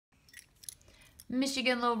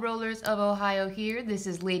Michigan Low Rollers of Ohio here. This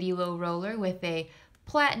is Lady Low Roller with a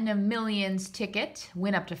Platinum Millions ticket,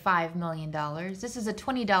 win up to $5 million. This is a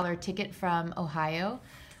 $20 ticket from Ohio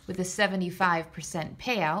with a 75%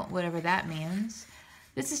 payout, whatever that means.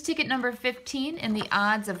 This is ticket number 15, and the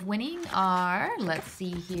odds of winning are, let's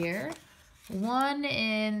see here, 1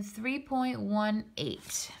 in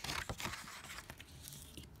 3.18.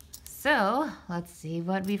 So, let's see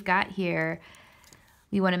what we've got here.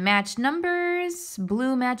 We want to match numbers.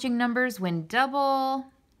 Blue matching numbers win double.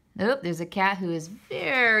 Oh, there's a cat who is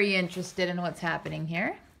very interested in what's happening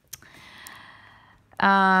here.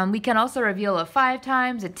 We can also reveal a 5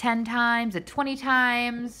 times, a 10 times, a 20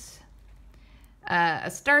 times.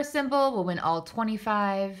 A star symbol will win all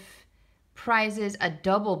 25 prizes. A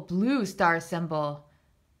double blue star symbol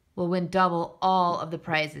will win double all of the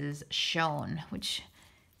prizes shown, which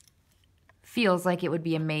feels like it would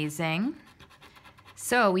be amazing.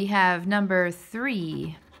 So we have number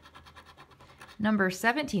 3, number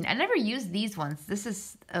 17. I never used these ones. This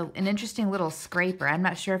is an interesting little scraper. I'm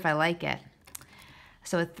not sure if I like it.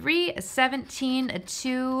 So a 3, a 17, a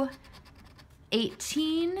 2,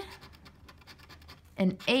 18,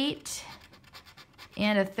 an 8,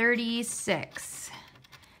 and a 36.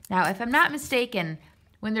 Now, if I'm not mistaken,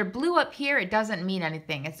 when they're blue up here, it doesn't mean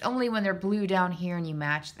anything. It's only when they're blue down here and you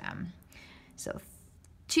match them. So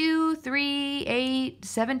 2, 3, 8,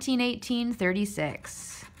 17, 18,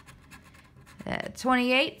 36.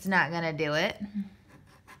 28's not going to do it.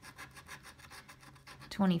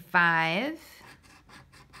 25.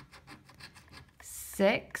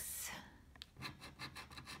 6.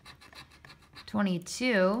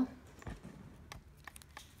 22.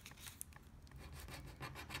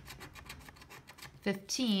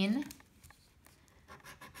 15.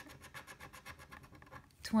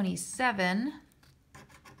 27.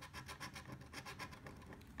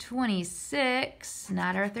 26,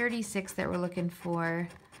 not our 36 that we're looking for.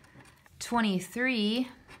 23.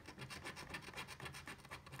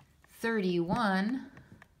 31.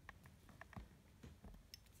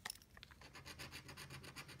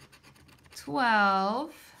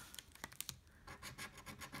 12.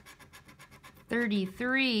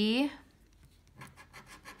 33.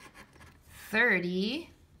 30.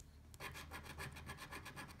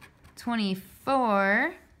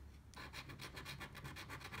 24.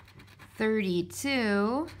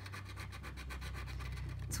 32,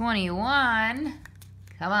 21,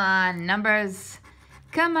 come on, numbers,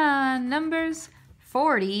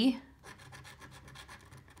 40,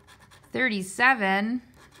 37,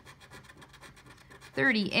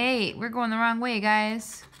 38, we're going the wrong way,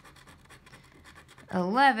 guys,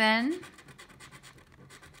 11,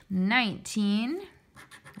 19,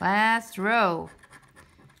 last row,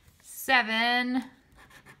 7,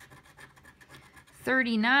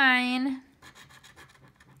 39,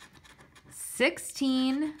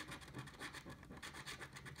 16,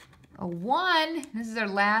 a 1, this is our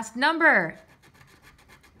last number,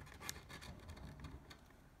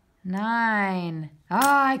 9. Oh,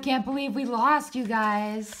 I can't believe we lost, you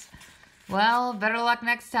guys. Well, better luck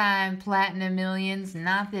next time. Platinum Millions,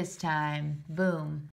 not this time. Boom.